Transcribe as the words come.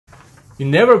You've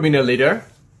never been a leader,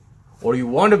 or you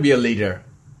want to be a leader,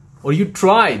 or you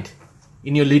tried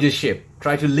in your leadership,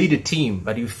 tried to lead a team,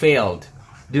 but you failed,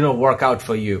 did not work out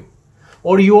for you.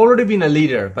 Or you already been a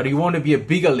leader, but you want to be a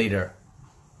bigger leader.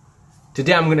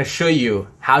 Today I'm going to show you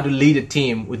how to lead a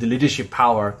team with the leadership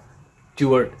power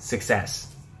toward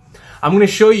success. I'm going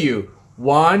to show you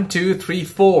 1, 2, 3,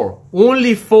 4,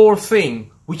 only 4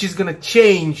 things which is going to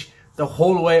change the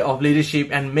whole way of leadership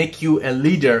and make you a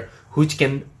leader which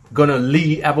can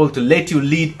able to let you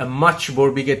lead a much more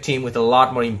bigger team with a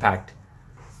lot more impact.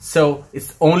 So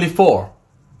it's only 4,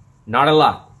 not a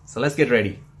lot. So let's get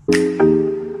ready.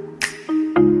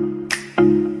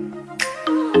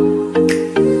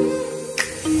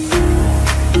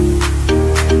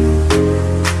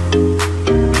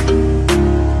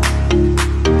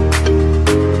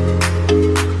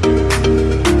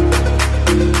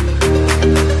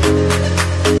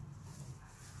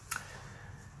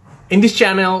 In this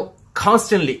channel,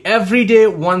 constantly, every day,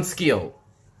 one skill.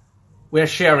 We're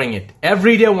sharing it.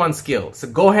 Every day, one skill. So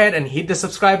go ahead and hit the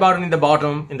subscribe button in the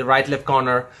bottom, in the right left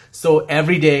corner. So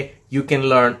every day, you can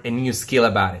learn a new skill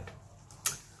about it.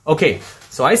 Okay,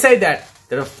 so I said that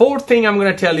there are 4 things I'm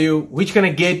going to tell you which going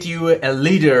to get you a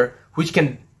leader, which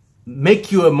can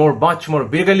make you a much more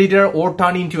bigger leader, or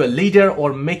turn into a leader,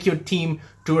 or make your team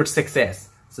towards success.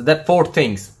 So that 4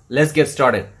 things. Let's get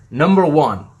started. Number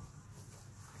 1.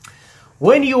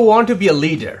 When you want to be a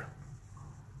leader,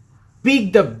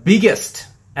 pick the biggest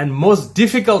and most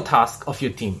difficult task of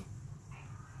your team.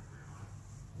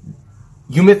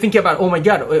 You may think about, oh my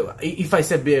God, if I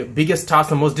said biggest task,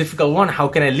 the most difficult one, how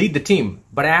can I lead the team?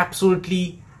 But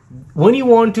absolutely, when you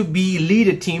want to lead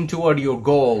a team toward your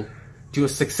goal, to your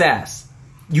success,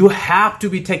 you have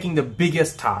to be taking the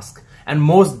biggest task and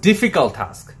most difficult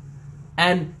task.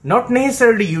 And not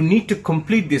necessarily you need to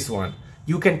complete this one.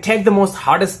 You can take the most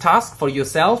hardest task for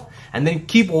yourself and then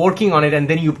keep working on it, and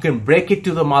then you can break it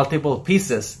to the multiple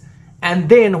pieces. And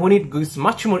then when it goes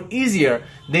much more easier,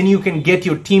 then you can get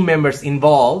your team members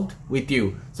involved with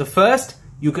you. So first,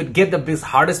 you could get this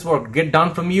hardest work get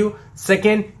done from you.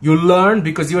 Second, you learn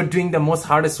because you are doing the most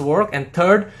hardest work. And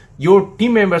third, your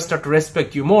team members start to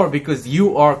respect you more because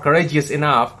you are courageous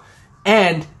enough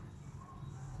and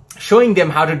showing them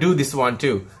how to do this one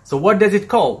too. So what does it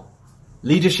call?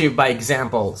 Leadership by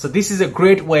example. So this is a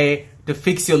great way to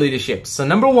fix your leadership. So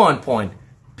number 1 point,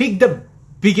 pick the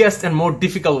biggest and more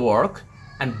difficult work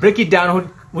and break it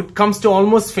down when it comes to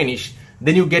almost finish.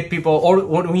 Then you get people, or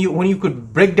when you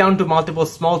could break down to multiple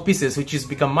small pieces, which has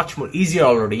become much more easier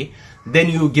already, then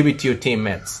you give it to your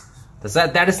teammates.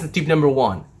 That is the tip number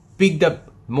 1. Pick the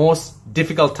most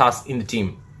difficult task in the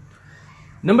team.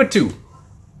 Number 2,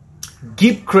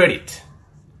 give credit.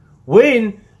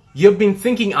 When you've been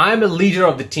thinking, I am a leader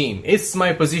of the team, it's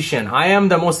my position, I am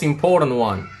the most important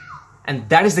one. And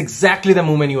that is exactly the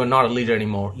moment you are not a leader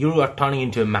anymore. You are turning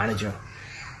into a manager.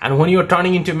 And when you are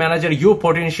turning into a manager, your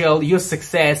potential, your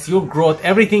success, your growth,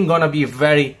 everything gonna be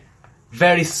very,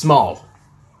 very small.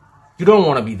 You don't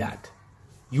want to be that.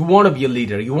 You want to be a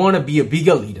leader. You want to be a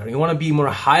bigger leader. You want to be more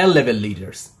higher level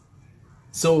leaders.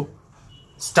 So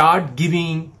start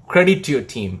giving credit to your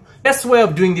team. Best way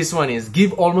of doing this one is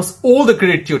give almost all the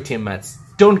credit to your teammates.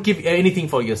 Don't give anything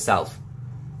for yourself.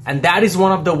 And that is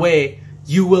one of the way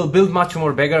you will build much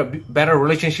more better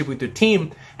relationship with your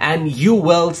team, and you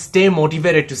will stay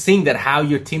motivated to seeing that how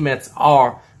your teammates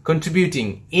are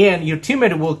contributing, and your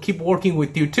teammate will keep working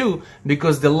with you too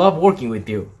because they love working with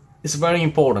you. It's very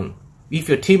important. If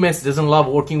your teammates doesn't love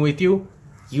working with you,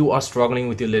 you are struggling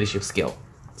with your leadership skill.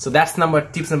 So that's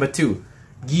tips number 2.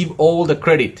 Give all the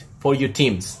credit for your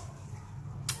teams.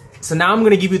 So now I'm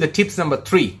going to give you the tips number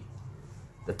 3.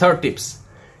 The third tips.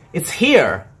 It's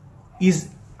here is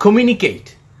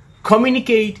communicate.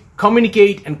 Communicate,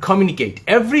 communicate, and communicate.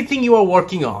 Everything you are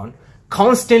working on,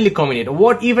 constantly communicate.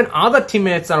 What even other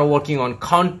teammates are working on,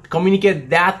 communicate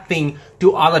that thing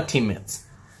to other teammates.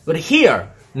 But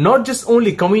here, not just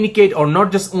only communicate or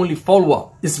not just only follow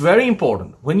up. It's very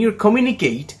important. When you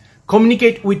communicate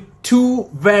with 2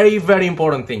 very, very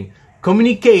important things.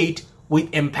 Communicate with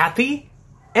empathy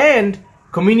and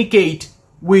communicate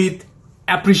with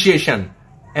appreciation.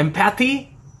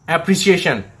 Empathy,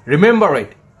 appreciation. Remember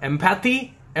it.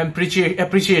 Empathy,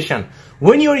 appreciation.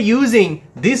 When you're using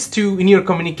these 2 in your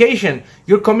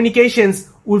communications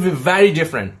will be very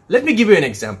different. Let me give you an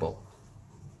example.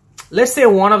 Let's say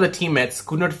one of the teammates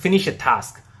could not finish a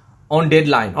task on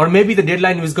deadline, or maybe the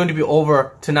deadline was going to be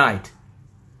over tonight.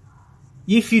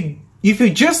 If you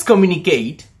just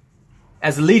communicate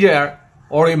as a leader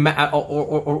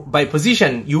or by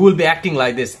position, you will be acting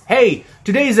like this. Hey,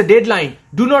 today is a deadline.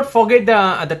 Do not forget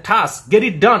the task. Get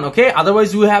it done, okay?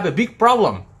 Otherwise, you will have a big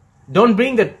problem. Don't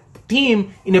bring the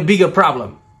team in a bigger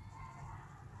problem.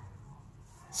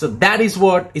 So that is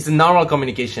what is normal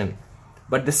communication.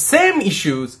 But the same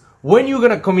issues, when you're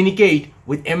going to communicate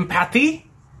with empathy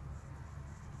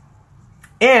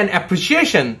and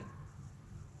appreciation,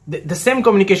 the same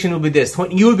communication will be this.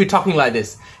 When you will be talking like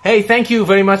this. Hey, thank you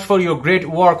very much for your great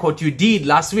work, what you did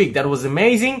last week. That was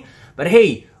amazing. But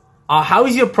hey, how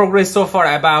is your progress so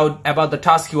far about the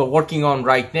task you are working on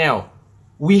right now?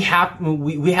 We have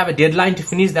a deadline to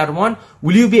finish that one.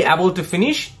 Will you be able to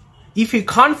finish? If you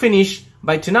can't finish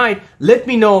by tonight, let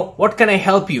me know. What can I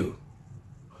help you?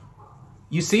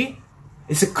 You see,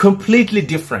 it's a completely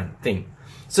different thing.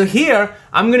 So here,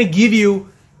 I'm going to give you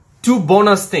 2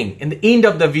 bonus things in the end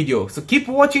of the video. So keep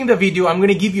watching the video. I'm going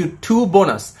to give you 2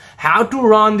 bonus. How to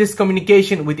run this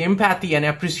communication with empathy and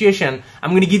appreciation. I'm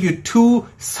going to give you 2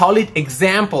 solid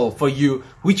examples for you,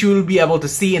 which you will be able to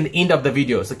see in the end of the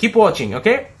video. So keep watching,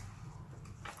 okay?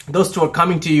 Those 2 are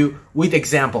coming to you with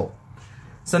example.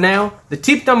 So now, the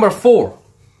tip number 4.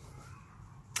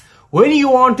 When you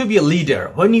want to be a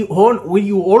leader, when you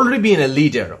already been a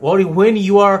leader, or when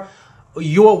you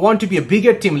want to be a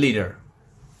bigger team leader,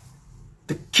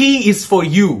 the key is for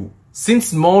you,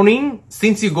 since morning,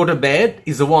 since you go to bed,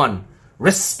 is 1,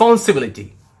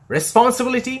 responsibility.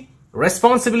 Responsibility,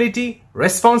 responsibility,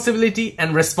 responsibility,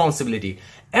 and responsibility.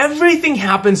 Everything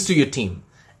happens to your team.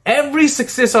 Every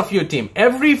success of your team,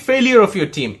 every failure of your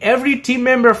team, every team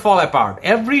member fall apart,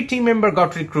 every team member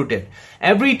got recruited,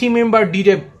 every team member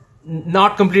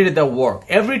not completed their work,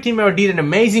 every team member did an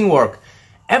amazing work.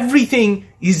 Everything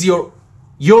is your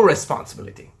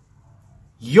responsibility.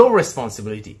 Your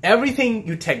responsibility. Everything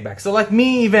you take back. So like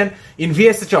me, even in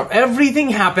VSHR, everything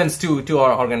happens to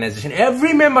our organization.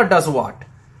 Every member does what?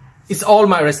 It's all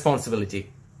my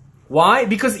responsibility. Why?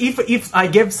 Because if I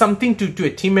give something to a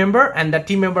team member and that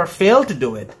team member failed to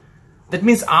do it, that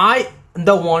means I,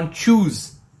 the one,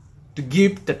 choose to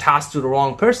give the task to the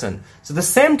wrong person. So the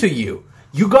same to you.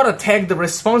 You gotta take the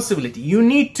responsibility. You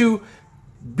need to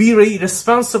be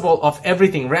responsible of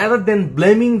everything. Rather than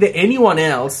blaming anyone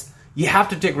else, you have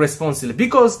to take responsibility.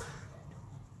 Because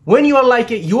when you are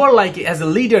as a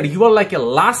leader, you are like a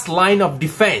last line of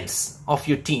defense of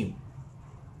your team.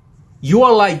 You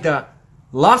are like the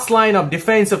last line of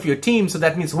defense of your team. So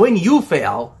that means when you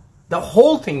fail, the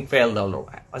whole thing failed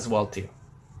as well too.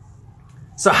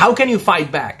 So how can you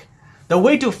fight back? The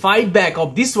way to fight back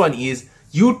of this one is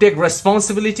you take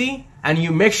responsibility and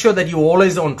you make sure that you're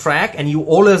always on track and you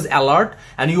always alert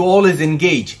and you always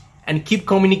engage and keep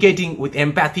communicating with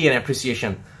empathy and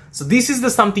appreciation. So this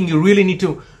is something you really need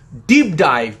to deep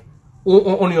dive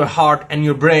on your heart and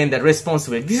your brain, that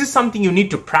responsibility. This is something you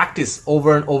need to practice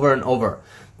over and over and over.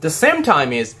 The same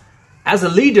time is, as a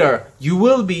leader, you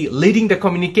will be leading the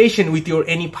communication with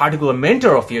any particular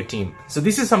mentor of your team. So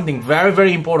this is something very,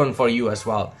 very important for you as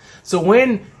well. So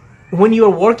when you are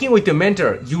working with your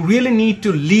mentor, you really need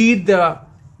to lead the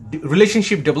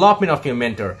relationship development of your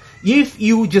mentor. If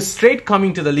you just straight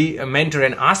coming to the mentor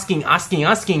and asking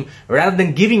rather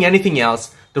than giving anything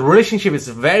else, the relationship is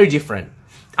very different.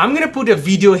 I'm going to put a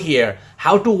video here,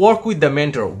 how to work with the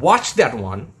mentor. Watch that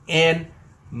one, and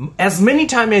as many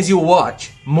times as you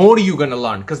watch, more you're going to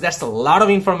learn, because that's a lot of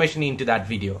information into that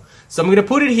video. So I'm going to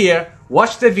put it here,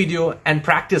 watch the video and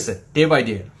practice it day by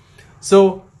day.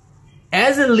 So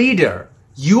as a leader,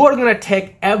 you are going to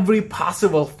take every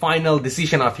possible final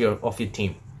decision of your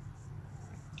team.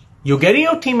 You're getting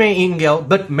your team engaged,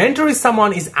 but mentor is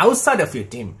someone is outside of your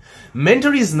team.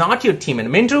 Mentor is not your team,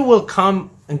 and mentor will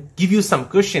come and give you some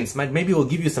questions, maybe will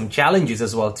give you some challenges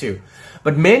as well too.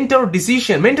 But mentor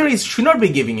should not be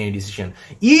giving any decision.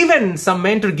 Even some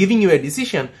mentor giving you a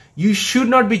decision, you should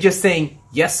not be just saying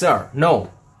yes sir.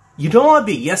 No, you don't want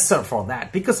to be yes sir for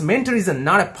that, because mentor is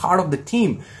not a part of the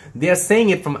team. They are saying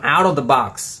it from out of the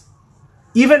box.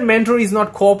 Even mentor is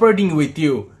not cooperating with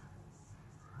you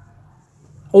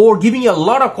or giving you a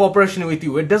lot of cooperation with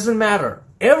you, it doesn't matter.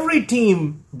 Every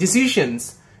team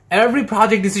decisions, every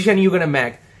project decision you're going to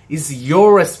make is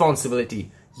your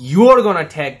responsibility. You're going to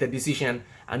take the decision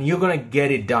and you're going to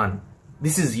get it done.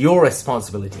 This is your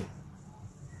responsibility,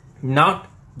 not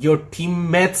your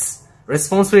teammates'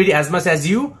 responsibility as much as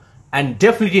you, and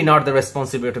definitely not the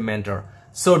responsibility of mentor.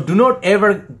 So do not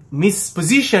ever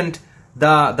misposition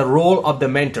the role of the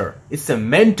mentor. It's a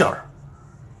mentor,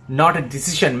 not a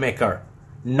decision maker,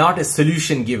 not a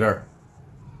solution giver.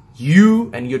 You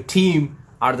and your team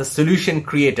are the solution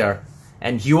creator,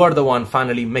 and you are the one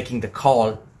finally making the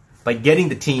call by getting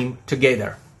the team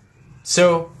together.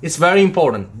 So it's very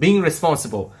important, being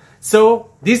responsible.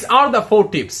 So these are the 4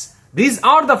 tips. These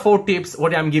are the 4 tips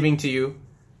what I'm giving to you.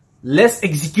 Let's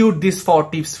execute these 4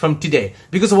 tips from today.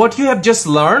 Because what you have just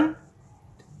learned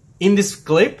in this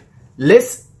clip,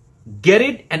 let's get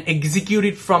it and execute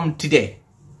it from today.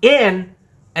 And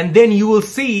then you will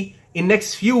see in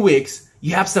next few weeks,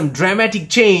 you have some dramatic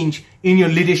change in your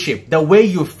leadership. The way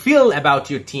you feel about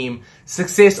your team,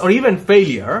 success or even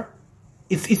failure,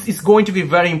 it's going to be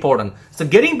very important. So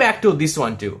getting back to this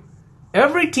one too.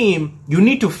 Every team, you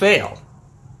need to fail.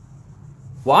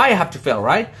 Why I have to fail,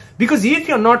 right? Because if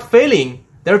you're not failing,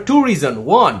 there are 2 reasons.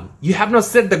 One, you have not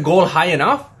set the goal high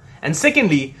enough. And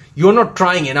secondly, you're not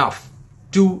trying enough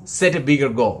to set a bigger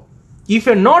goal. If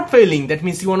you're not failing, that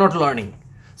means you are not learning.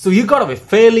 So you gotta be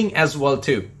failing as well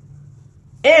too.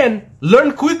 And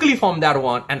learn quickly from that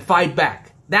one and fight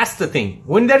back. That's the thing.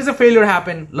 When there is a failure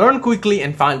happen, learn quickly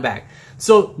and fight back.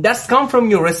 So that's come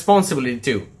from your responsibility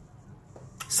too.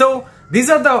 So these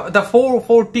are the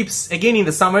four tips again in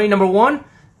the summary. Number 1,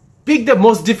 pick the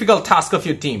most difficult task of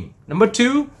your team. Number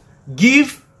 2,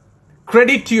 give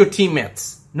credit to your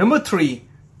teammates. Number 3,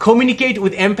 communicate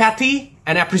with empathy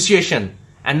and appreciation.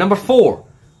 And number 4,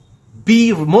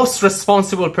 be the most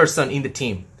responsible person in the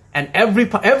team. And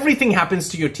everything happens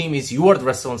to your team is you are the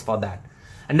responsible for that.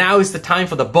 And now is the time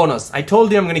for the bonus. I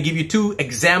told you I'm going to give you 2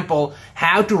 examples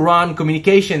how to run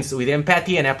communications with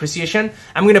empathy and appreciation.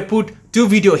 I'm going to put 2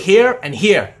 videos here and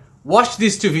here. Watch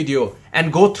these 2 videos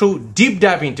and go through deep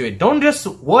dive into it. Don't just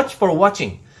watch for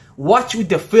watching. Watch with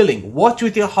the feeling. Watch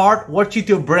with your heart. Watch with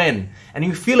your brain. And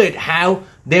you feel it how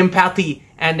the empathy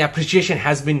and appreciation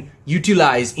has been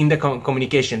utilized in the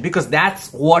communication, because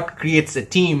that's what creates a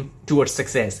team towards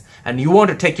success. And you want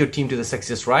to take your team to the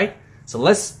success, right? So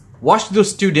let's watch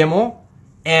those 2 demos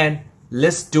and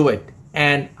let's do it.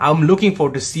 And I'm looking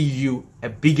forward to see you a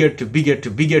bigger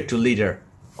to leader.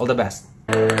 All the best.